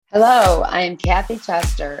Hello, I am Kathy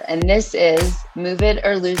Chester, and this is Move It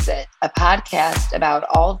or Lose It, a podcast about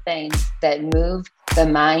all things that move the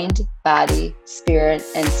mind, body, spirit,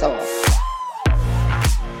 and soul.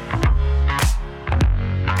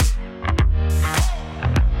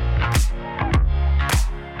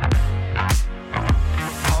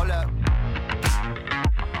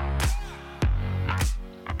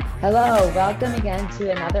 Hello, welcome again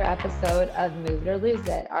to another episode of Move It or Lose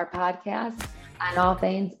It, our podcast on all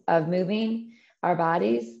things of moving our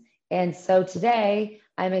bodies. And so today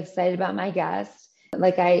I'm excited about my guest.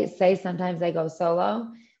 Like I say, sometimes I go solo,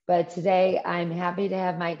 but today I'm happy to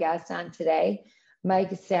have my guest on today,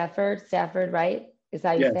 Mike Stafford. Stafford, right? Is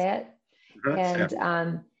how you Yes. say it?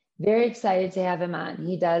 And very excited to have him on.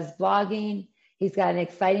 He does blogging. He's got an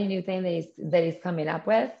exciting new thing that he's coming up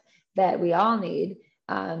with that we all need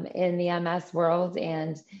in the MS world.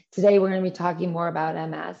 And today we're going to be talking more about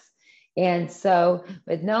MS. And so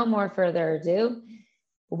with no more further ado,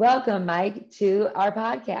 welcome, Mike, to our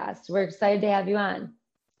podcast. We're excited to have you on.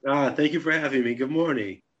 Thank you for having me. Good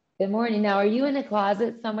morning. Good morning. Now, are you in a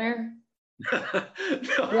closet somewhere? No.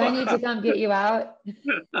 Do I need to come get you out?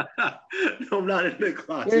 No, I'm not in the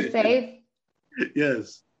closet. You're safe?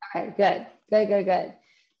 Yes. All right, good.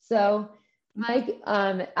 So, Mike,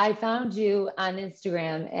 I found you on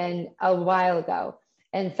Instagram and a while ago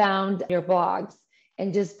and found your blogs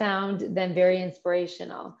and just found them very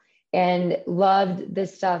inspirational and loved the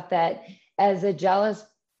stuff that as a jealous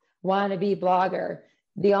wannabe blogger,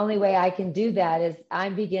 the only way I can do that is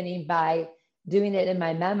I'm beginning by doing it in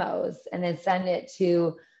my memos and then send it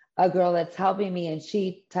to a girl that's helping me and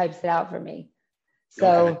she types it out for me.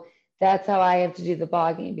 So that's how I have to do the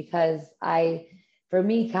blogging because for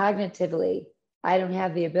me, cognitively, I don't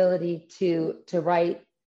have the ability to write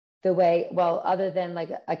the way, well, other than like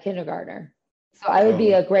a kindergartner. So I would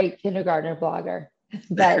be a great kindergartner blogger.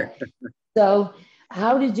 But so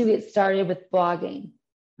how did you get started with blogging?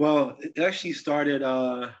 Well, it actually started,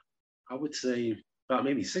 I would say about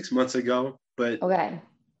maybe 6 months ago. But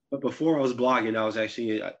before I was blogging, I was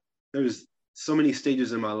actually, there's so many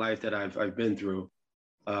stages in my life that I've been through.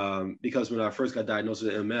 Because when I first got diagnosed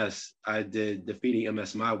with MS, I did Defeating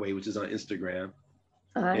MS My Way, which is on Instagram.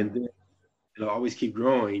 And then I always keep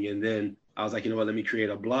growing. And then I was like, you know what, let me create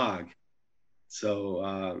a blog.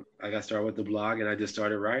 So I got started with the blog and I just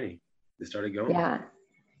started writing. It started going. Yeah.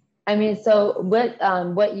 I mean, so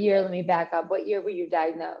what year, let me back up. What year were you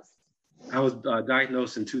diagnosed? I was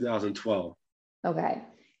diagnosed in 2012. Okay.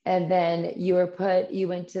 And then you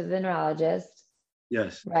went to the neurologist.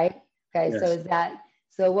 Yes. Right? Okay. Yes.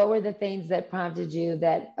 So what were the things that prompted you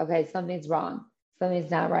that, okay, something's wrong, something's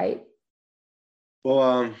not right?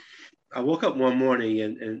 Well, I woke up one morning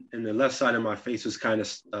and the left side of my face was kind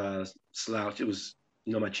of slouched. It was,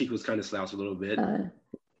 my cheek was kind of slouched a little bit.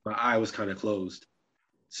 My eye was kind of closed.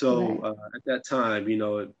 So at that time,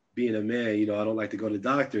 being a man, I don't like to go to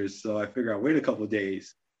doctors. So I figured I'd wait a couple of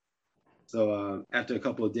days. So after a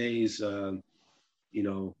couple of days, when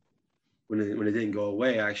it didn't go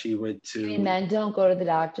away, I actually went to. I mean, men don't go to the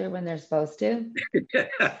doctor when they're supposed to.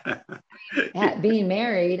 Being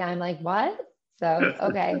married, I'm like, what? So,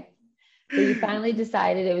 okay. So you finally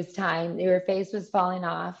decided it was time. Your face was falling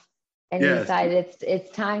off, and you decided it's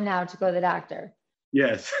time now to go to the doctor.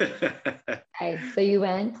 Yes. Okay, so you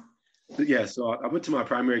went. Yeah, so I went to my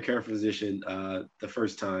primary care physician the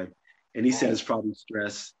first time, and he said it's probably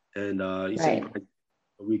stress, and he said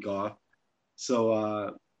a week off.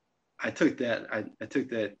 So I took that. I took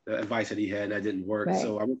that advice that he had, and that didn't work. Right.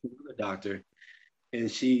 So I went to another doctor, and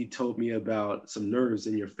she told me about some nerves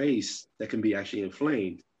in your face that can be actually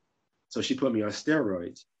inflamed. So she put me on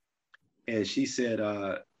steroids, and she said,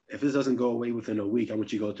 if this doesn't go away within a week, I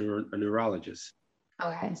want you to go to a neurologist.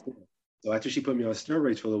 Okay. So after she put me on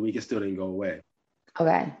steroids for a week, it still didn't go away.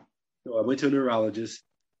 Okay. So I went to a neurologist,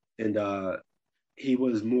 and he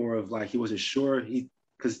was more of like, he wasn't sure,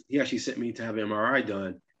 because he actually sent me to have an MRI done,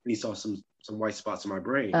 and he saw some white spots in my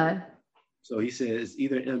brain. So he said it's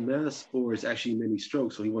either MS or it's actually mini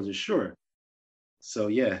stroke, so he wasn't sure. So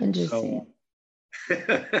yeah. Interesting.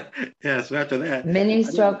 So after that. Mini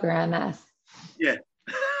stroke or MS? Yeah.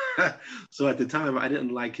 So at the time, I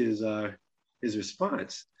didn't like his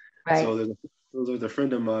response. Right. So there was a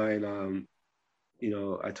friend of mine,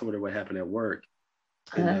 I told her what happened at work.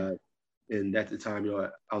 And at the time,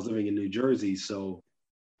 I was living in New Jersey. So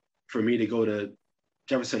for me to go to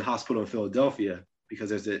Jefferson Hospital in Philadelphia, because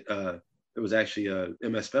there was actually a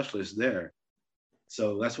MS specialist there.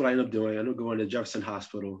 So that's what I ended up doing. I ended up going to Jefferson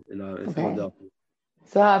Hospital in Philadelphia.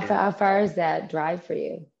 So how far is that drive for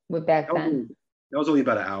you back then? That was only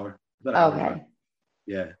about an hour. Okay.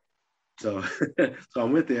 Yeah. So, so I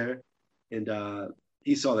went there, and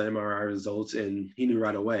he saw the MRI results, and he knew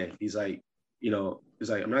right away. He's like,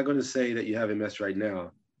 I'm not going to say that you have MS right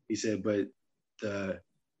now. He said, but the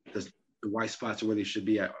white spots are where they should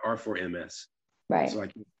be at are for MS. Right. So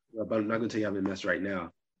but I'm not going to tell you I have MS right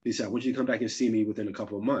now. He said, I want you to come back and see me within a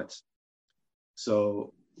couple of months.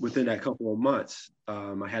 So within that couple of months,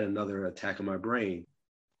 I had another attack in my brain.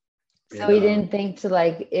 So he didn't think to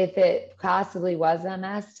if it possibly was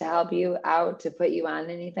MS to help you out, to put you on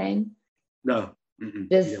anything? No.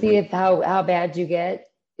 Just see how bad you get.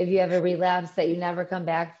 If you have a relapse that you never come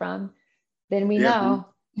back from, then we know.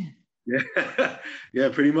 Yeah,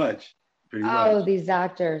 pretty much. These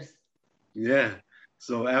doctors. Yeah.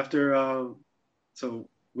 So after, so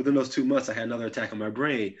within those 2 months, I had another attack on my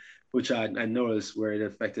brain, which I noticed where it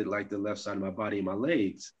affected the left side of my body and my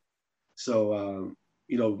legs. So,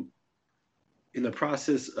 in the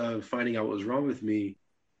process of finding out what was wrong with me,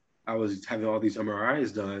 I was having all these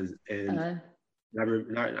MRIs done. And I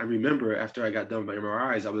remember after I got done with my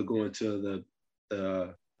MRIs, I would go into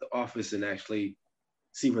the office and actually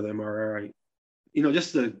see where the MRI,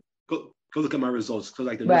 just to go look at my results. So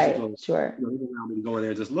the nurses will, sure. They allow me to go in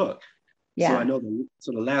there and just look. Yeah. So I know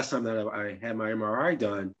the last time that I had my MRI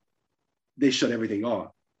done, they shut everything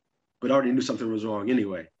off, but I already knew something was wrong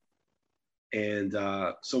anyway. And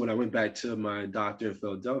so when I went back to my doctor in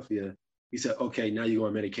Philadelphia, he said, okay, now you go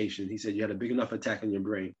on medication. He said, you had a big enough attack in your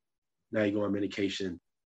brain. Now you go on medication.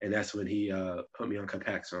 And that's when he put me on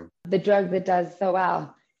Copaxone. The drug that does so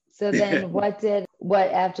well. So then what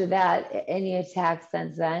after that, any attacks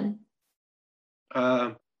since then?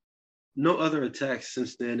 No other attacks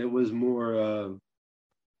since then. It was more,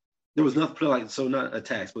 there was nothing not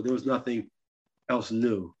attacks, but there was nothing else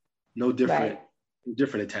new. No different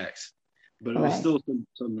attacks. But it was still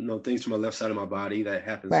some things from my left side of my body that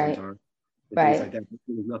happen sometimes. Things like that.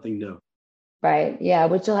 There was nothing new. Right. Yeah.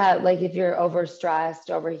 Which you'll have, if you're overstressed,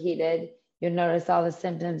 overheated, you'll notice all the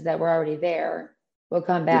symptoms that were already there will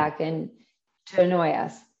come back and to annoy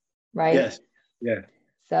us. Right. Yes. Yeah.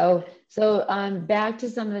 So back to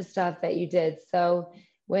some of the stuff that you did. So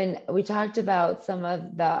when we talked about some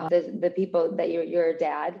of the people that you're a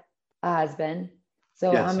dad, a husband.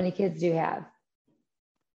 So how many kids do you have?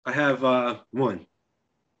 I have one.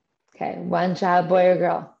 Okay. One child, boy or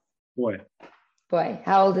girl? Boy.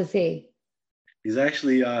 How old is he? He's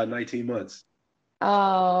actually 19 months.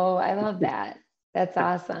 Oh, I love that. That's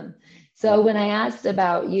awesome. So when I asked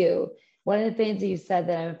about you, one of the things that you said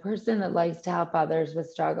that I'm a person that likes to help others with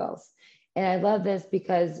struggles. And I love this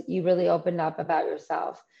because you really opened up about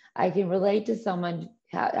yourself. I can relate to someone,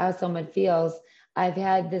 how someone feels. I've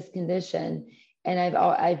had this condition and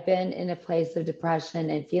I've been in a place of depression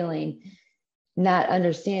and feeling not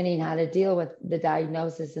understanding how to deal with the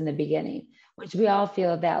diagnosis in the beginning, which we all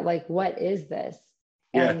feel that what is this?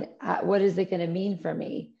 And what is it going to mean for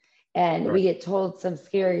me? And we get told some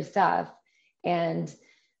scary stuff. And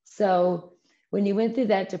so when you went through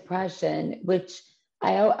that depression, which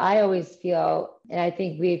I always feel, and I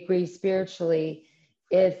think we agree spiritually,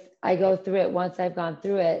 if I go through it, once I've gone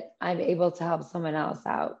through it, I'm able to help someone else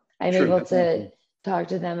out. I'm able to talk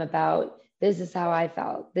to them about, this is how I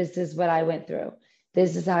felt. This is what I went through.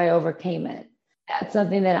 This is how I overcame it. That's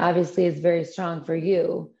something that obviously is very strong for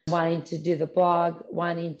you, wanting to do the blog,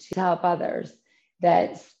 wanting to help others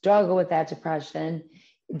that struggle with that depression.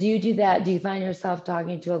 Do you do that? Do you find yourself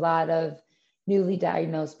talking to a lot of newly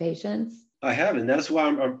diagnosed patients? I haven't. That's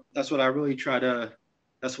why that's what I really try to.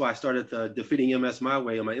 That's why I started the Defeating MS My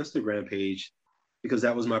Way on my Instagram page, because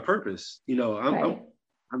that was my purpose. I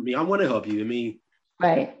want to help you.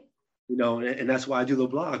 And that's why I do the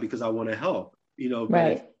blog, because I want to help.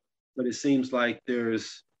 But it seems like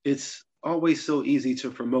it's always so easy to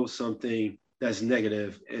promote something that's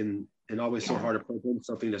negative and always so hard to promote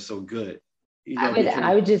something that's so good.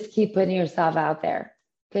 I would just keep putting yourself out there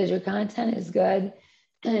because your content is good.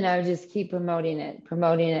 And I would just keep promoting it,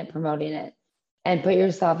 and put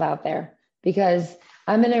yourself out there, because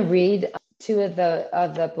I'm going to read two of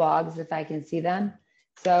the blogs if I can see them.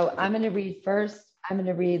 So I'm going to read first. I'm going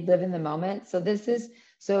to read Live in the Moment. So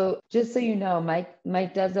just so you know,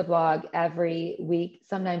 Mike does a blog every week,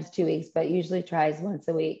 sometimes 2 weeks, but usually tries once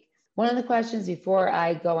a week. One of the questions before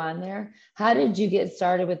I go on there, how did you get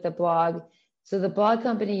started with the blog? So the blog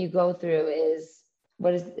company you go through is,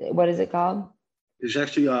 what is it called? It's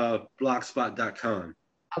actually blogspot.com.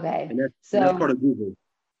 Okay. And that's part of Google.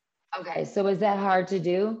 Okay. So was that hard to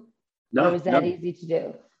do? No. Or was that easy to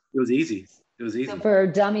do? It was easy. So for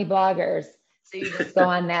dummy bloggers, so you just go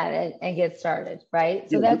on that and get started, right?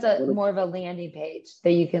 So that's more of a landing page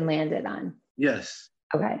that you can land it on. Yes.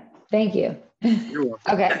 Okay. Thank you. You're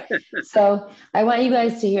welcome. Okay. So I want you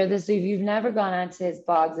guys to hear this. So if you've never gone onto his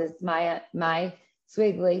blogs, it's my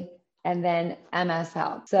Squiggly and then MS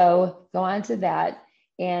Help. So go on to that.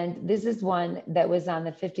 And this is one that was on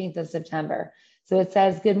the 15th of September. So it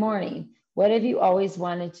says, good morning. What have you always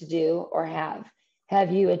wanted to do or have?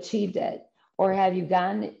 Have you achieved it? Or have you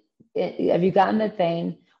gotten the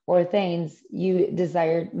thing or things you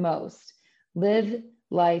desired most? Live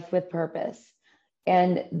life with purpose.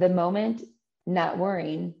 And the moment, not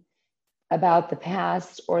worrying about the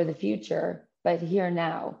past or the future, but here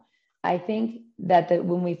now. I think that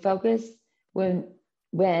when we focus, I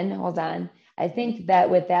think that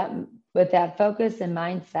with that focus and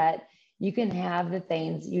mindset, you can have the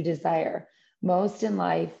things you desire most in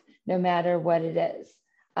life, no matter what it is,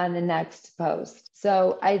 on the next post.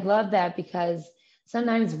 So I love that, because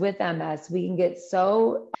sometimes with MS, we can get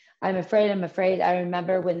so, I'm afraid. I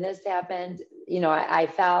remember when this happened, I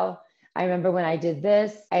fell. I remember when I did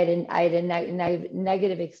this, I had a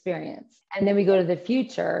negative experience. And then we go to the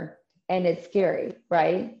future and it's scary,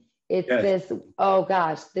 right? It's this, oh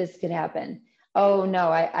gosh, this could happen. Oh no,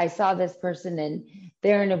 I saw this person and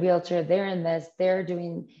they're in a wheelchair, they're in this, they're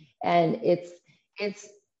doing, and it's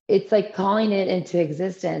like calling it into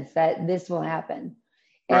existence that this will happen.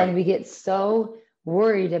 Right. And we get so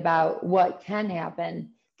worried about what can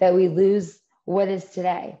happen that we lose what is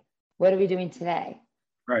today. What are we doing today?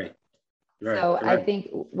 Right. So I think,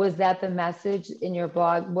 was that the message in your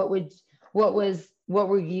blog? What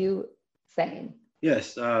were you saying?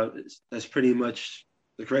 Yes, that's pretty much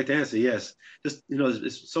the correct answer. Yes, just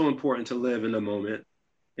it's so important to live in the moment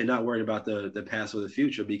and not worry about the past or the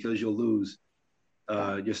future, because you'll lose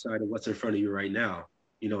your sight of what's in front of you right now.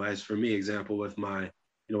 As for me, example with my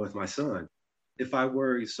son, if I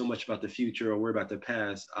worry so much about the future or worry about the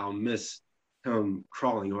past, I'll miss him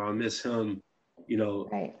crawling, or I'll miss him,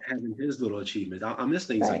 having his little achievements. I'll miss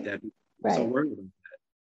things like that. I'm so worried about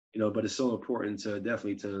that, but it's so important to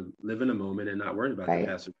definitely to live in the moment and not worry about the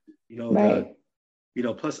past.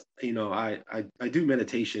 Plus, I do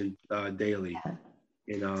meditation daily.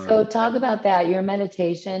 Yeah. So talk about that, your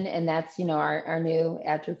meditation, and that's, our new,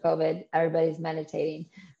 after COVID, everybody's meditating,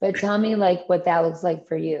 but tell me like what that looks like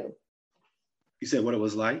for you. You said what it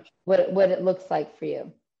was like? What it looks like for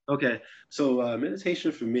you. Okay. So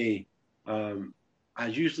meditation for me, I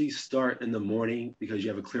usually start in the morning because you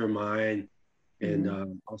have a clear mind, and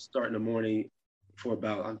I'll start in the morning for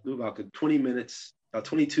I'll do about 20 minutes, about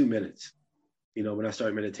 22 minutes, when I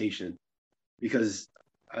start meditation, because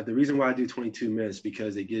the reason why I do 22 minutes,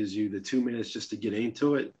 because it gives you the 2 minutes just to get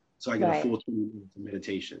into it. So I get a full 20 minutes of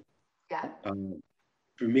meditation. Yeah.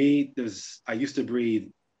 For me, I used to breathe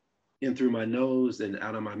in through my nose and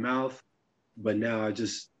out of my mouth, but now I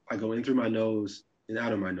go in through my nose and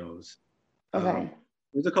out of my nose. Okay.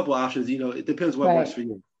 There's a couple options, it depends what works for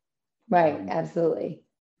you. Right. Absolutely.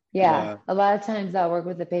 Yeah. A lot of times I'll work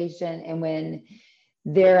with the patient, and when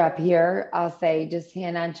they're up here, I'll say, just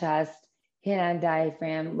hand on chest, hand on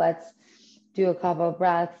diaphragm. Let's do a couple of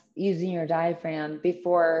breaths using your diaphragm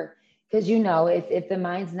before, because if the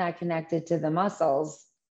mind's not connected to the muscles,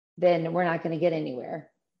 then we're not going to get anywhere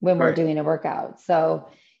when we're doing a workout. So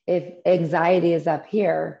if anxiety is up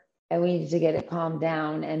here and we need to get it calmed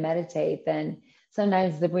down and meditate, then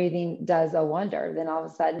sometimes the breathing does a wonder. Then all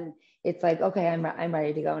of a sudden it's like, okay, I'm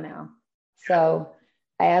ready to go now. So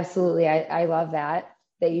I love that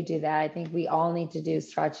you do that. I think we all need to do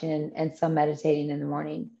stretching and some meditating in the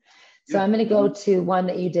morning. So I'm going to go to one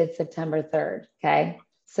that you did September 3rd. Okay.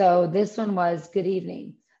 So this one was, good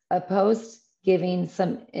evening. A post giving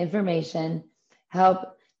some information,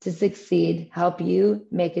 help to succeed, help you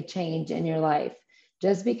make a change in your life.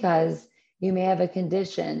 Just because you may have a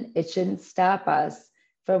condition, it shouldn't stop us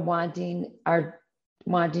from wanting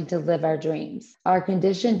to live our dreams. Our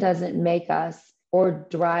condition doesn't make us or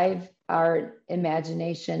drive our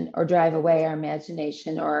imagination or drive away our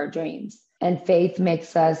imagination or our dreams. And faith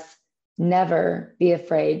makes us never be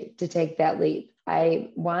afraid to take that leap.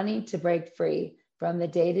 Wanting to break free from the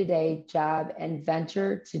day-to-day job and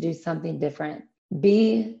venture to do something different.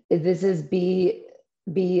 This is Be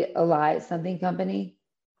Alive, something company.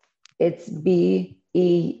 It's BU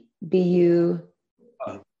Be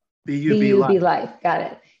Life. Got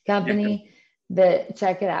it. Company.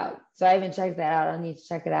 Check it out. So I haven't checked that out. I'll need to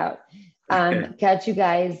check it out. Catch you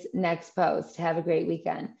guys next post. Have a great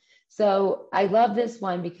weekend. So I love this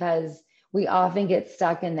one because we often get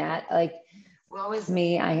stuck in that, like, woe is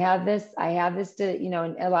me. I have this to,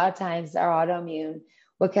 and a lot of times our autoimmune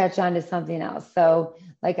will catch on to something else. So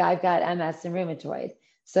like I've got MS and rheumatoid.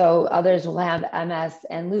 So others will have MS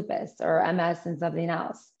and lupus, or MS and something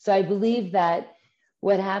else. So I believe that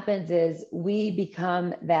what happens is we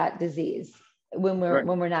become that disease when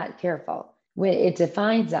we're not careful. When it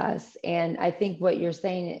defines us. And I think what you're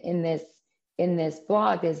saying in this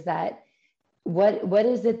blog is that what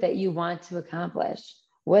is it that you want to accomplish?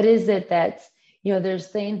 What is it that's, there's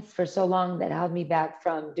things for so long that held me back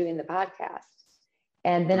from doing the podcast.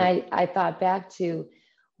 And then I thought back to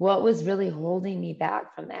what was really holding me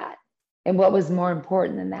back from that and what was more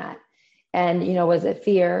important than that. And, was it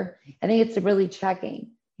fear? I think it's really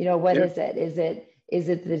checking, what is it? Is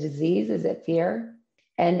it the disease? Is it fear?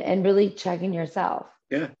 And really checking yourself.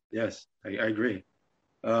 Yeah. Yes, I agree.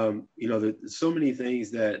 There's so many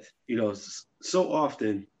things that, so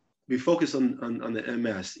often we focus on the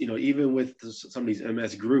MS, even with some of these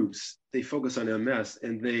MS groups, they focus on MS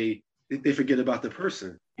and they forget about the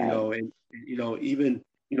person, and, even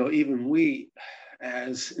we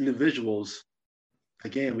as individuals,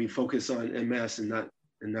 again, we focus on MS and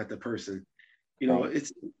not the person.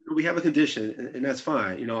 It's, we have a condition and that's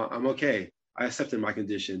fine. I'm okay. I accepted my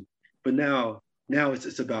condition, but now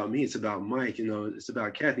it's about me. It's about Mike. It's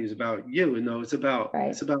about Kathy. It's about you. It's about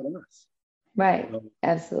us. Right.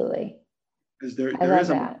 Absolutely. Because there is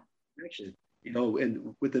a connection.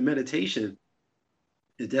 And with the meditation,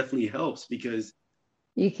 it definitely helps because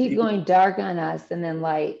you keep going dark on us and then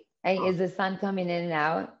light. Is the sun coming in and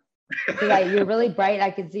out? You're really bright.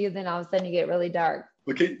 I can see you. Then all of a sudden you get really dark.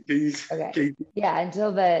 Okay. Yeah,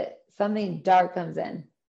 until something dark comes in.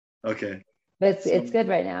 Okay. But it's good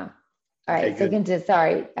right now. All right. Okay,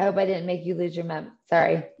 sorry. I hope I didn't make you lose your mem.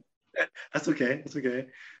 Sorry. That's okay. Good.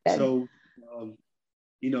 So,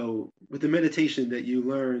 with the meditation that you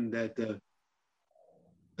learn that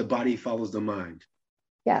the body follows the mind.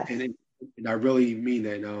 Yes. And I really mean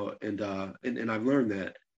that now. And I've learned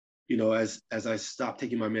that, as I stop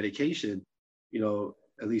taking my medication,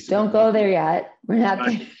 at least. Don't go there yet. We're not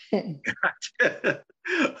there.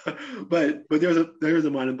 but there's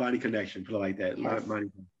a mind and body connection, put it like that. Yes.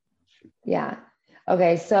 Mind. Yeah.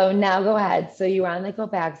 Okay. So now go ahead. So you were on the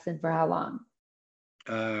Copaxone for how long?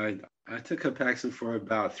 I took Copaxone for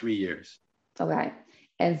about 3 years. Okay.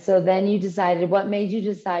 And so then what made you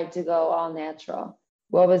decide to go all natural?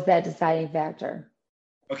 What was that deciding factor?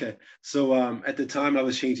 Okay. So at the time I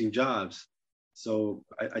was changing jobs. So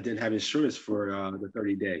I didn't have insurance for the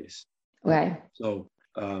 30 days. Okay. So,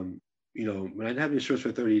 when I didn't have insurance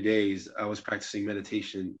for 30 days, I was practicing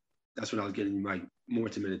meditation. That's when I was getting more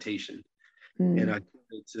into meditation. And I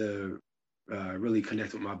started to really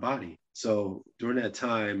connect with my body. So during that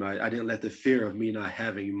time, I didn't let the fear of me not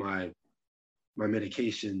having my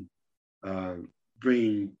medication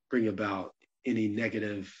bring about any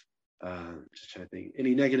negative, just trying to think,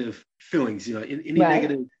 any negative feelings, any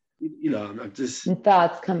negative, I'm just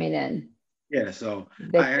thoughts coming in. Yeah. So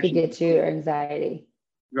that could get you anxiety.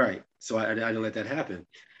 Right. So I didn't let that happen.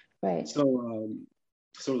 Right. So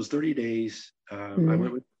it was 30 days. I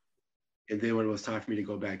went with, and then when it was time for me to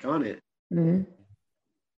go back on it,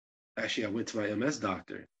 actually I went to my MS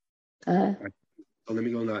doctor. So let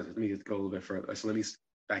me go a little bit further. So let me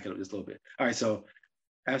back it up just a little bit. All right. So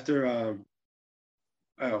after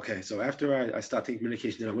after I stopped taking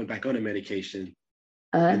medication, then I went back on the medication.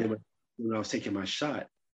 And then when I was taking my shot,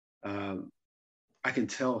 I can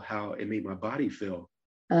tell how it made my body feel.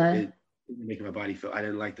 It made my body feel. I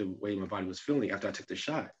didn't like the way my body was feeling after I took the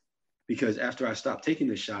shot, because after I stopped taking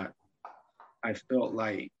the shot, I felt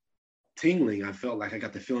like tingling. I felt like I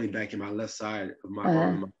got the feeling back in my left side of my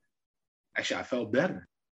arm. Actually, I felt better.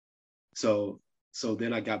 So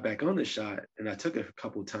then I got back on the shot, and I took it a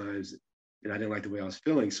couple of times, and I didn't like the way I was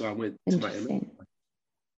feeling. So I went to my MS,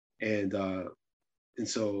 and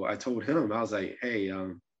so I told him, I was like, hey,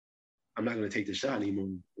 I'm not going to take the shot anymore.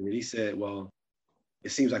 And then he said, well,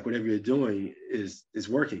 it seems like whatever you're doing is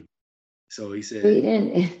working. So he said,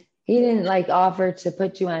 he didn't like offer to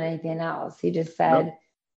put you on anything else. He just said, nope.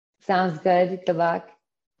 Sounds good. Good luck.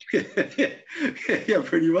 Yeah,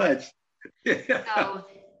 pretty much.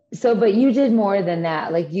 So, but you did more than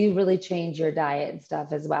that. Like you really changed your diet and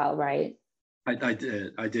stuff as well, right? I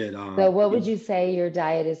did. So what would you say your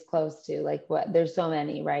diet is close to? Like what, there's so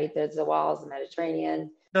many, right? There's the Walls, the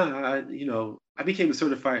Mediterranean. No, I became a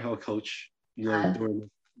certified health coach,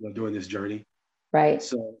 during this journey. Right.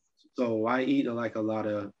 So I eat like a lot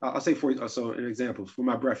of, I'll say so an example, for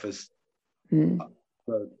my breakfast,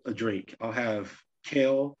 a drink. I'll have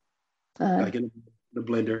kale, like in the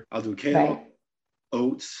blender. I'll do kale,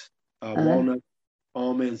 oats, walnuts,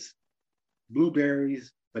 almonds,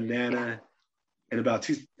 blueberries, banana, and about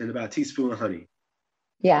a teaspoon of honey.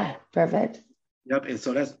 Yeah, perfect. Yep. And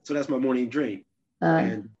so that's my morning drink.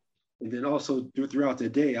 And then also throughout the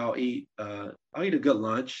day, I'll eat a good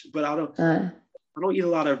lunch, but I don't. don't eat a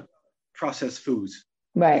lot of processed foods.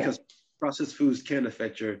 Right. Because processed foods can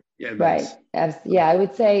affect your MS. Right. Yeah, I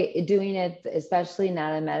would say doing it, especially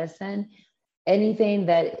not in medicine, anything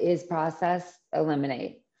that is processed,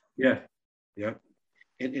 eliminate. Yeah. Yeah.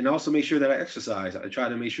 And also make sure that I exercise. I try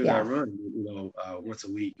to make sure that I run, once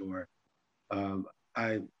a week, or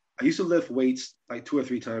I used to lift weights like 2 or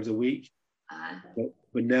 3 times a week,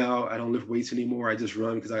 but now I don't lift weights anymore. I just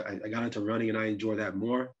run because I got into running and I enjoy that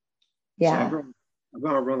more. Yeah. So I'm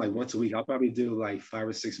going to run like once a week. I'll probably do like 5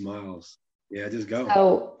 or 6 miles. Yeah, just go.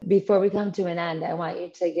 So before we come to an end, I want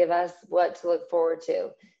you to give us what to look forward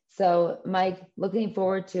to. So Mike, looking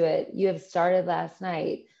forward to it. You have started last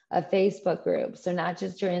night a Facebook group. So not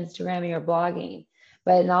just your Instagram and your blogging,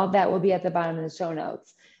 but and all that will be at the bottom of the show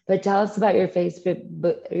notes. But tell us about your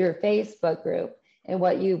Facebook group and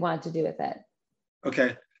what you want to do with it.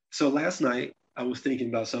 Okay. So last night I was thinking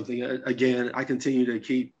about something. Again, I continue to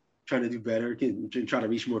keep trying to do better, try to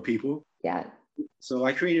reach more people. Yeah. So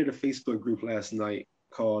I created a Facebook group last night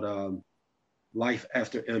called Life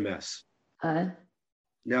After MS.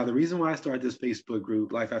 Now, the reason why I started this Facebook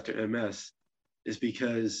group, Life After MS, is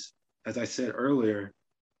because, as I said earlier,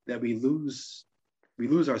 that we lose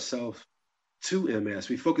ourselves to MS.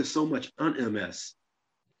 We focus so much on MS,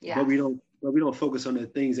 but we don't focus on the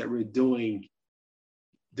things that we're doing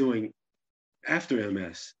after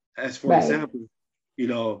MS. As for example,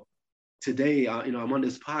 today, I'm on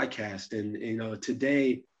this podcast, and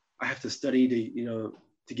today I have to study to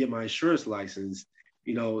get my insurance license.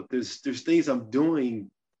 There's things I'm doing.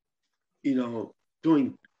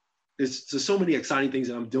 There's so many exciting things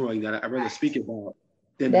that I'm doing that I'd rather speak about.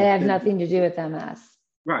 That have nothing to do with MS.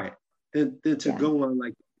 Right. Then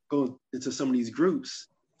to go into some of these groups.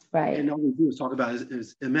 Right. And all we do is talk about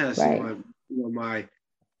is MS. Right. My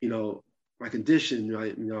condition.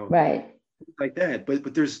 Right. Like that.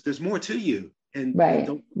 But there's more to you. And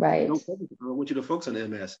don't focus. I don't want you to focus on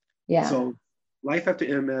MS. Yeah. So Life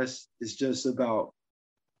After MS is just about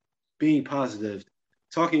being positive.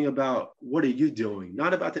 Talking about what are you doing,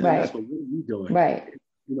 not about the MS, but what are you doing? Right.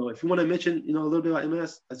 If you want to mention, a little bit about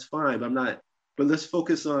MS, that's fine. But let's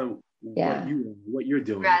focus on what you're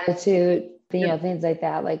doing. Gratitude, things like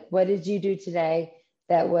that. Like, what did you do today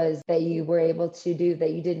that you were able to do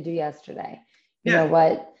that you didn't do yesterday? You know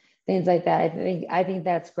what? Things like that. I think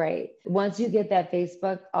that's great. Once you get that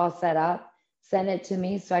Facebook all set up, send it to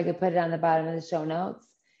me so I could put it on the bottom of the show notes,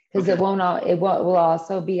 because it will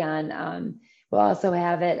also be on. We'll also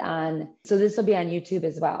have it on, so this will be on YouTube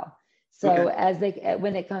as well. So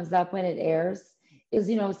when it comes up, when it airs,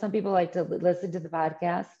 some people like to listen to the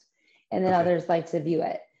podcast, and then others like to view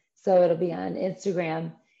it. So it'll be on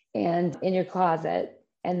Instagram and in your closet,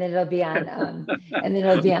 and then it'll be on,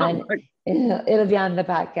 it'll be on the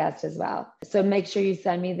podcast as well. So make sure you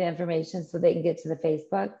send me the information so they can get to the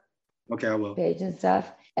Facebook I will. Page and stuff.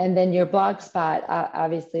 And then your blog spot,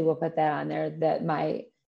 obviously we'll put that on there, that my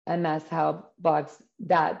MS Help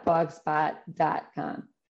blogspot.com,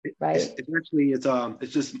 right?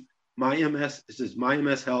 It's just my MS. It's just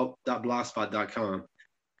mymshelp.blogspot.com.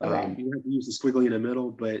 Okay. You have to use the squiggly in the middle,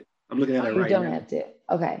 but I'm looking at it right now. You don't have to.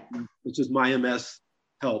 Okay. It's just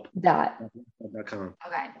mymshelp.com. Okay.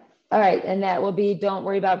 All right. And that will be, don't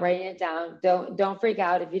worry about writing it down. Don't freak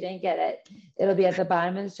out if you didn't get it. It'll be at the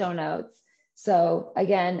bottom of the show notes. So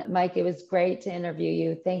again, Mike, it was great to interview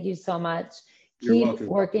you. Thank you so much. Keep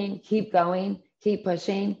working, keep going, keep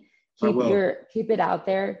pushing, keep it out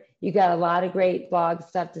there. You got a lot of great blog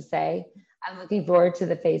stuff to say. I'm looking forward to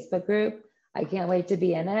the Facebook group. I can't wait to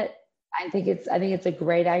be in it. I think it's a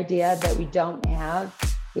great idea that we don't have.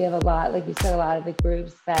 We have a lot, like you said, a lot of the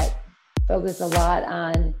groups that focus a lot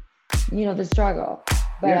on, the struggle.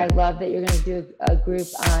 But I love that you're going to do a group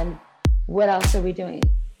on what else are we doing?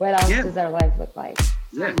 What else does our life look like?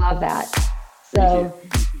 So I love that. So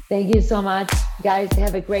thank you so much. Guys,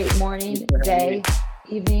 have a great morning, day,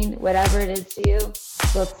 evening, whatever it is to you.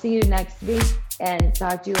 We'll see you next week and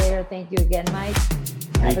talk to you later. Thank you again, Mike.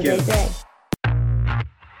 Have a great day.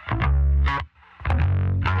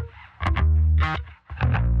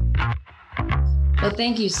 Well,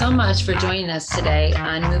 thank you so much for joining us today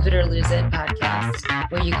on Move It or Lose It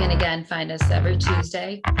podcast, where you can again find us every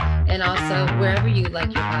Tuesday, and also wherever you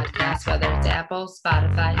like your podcast, whether it's Apple,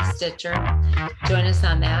 Spotify, Stitcher. Join us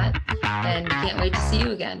on that, and we can't wait to see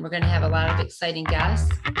you again. We're going to have a lot of exciting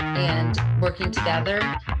guests and working together.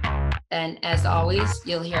 And as always,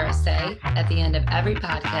 you'll hear us say at the end of every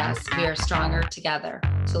podcast, we are stronger together.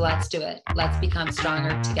 So let's do it. Let's become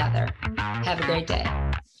stronger together. Have a great day.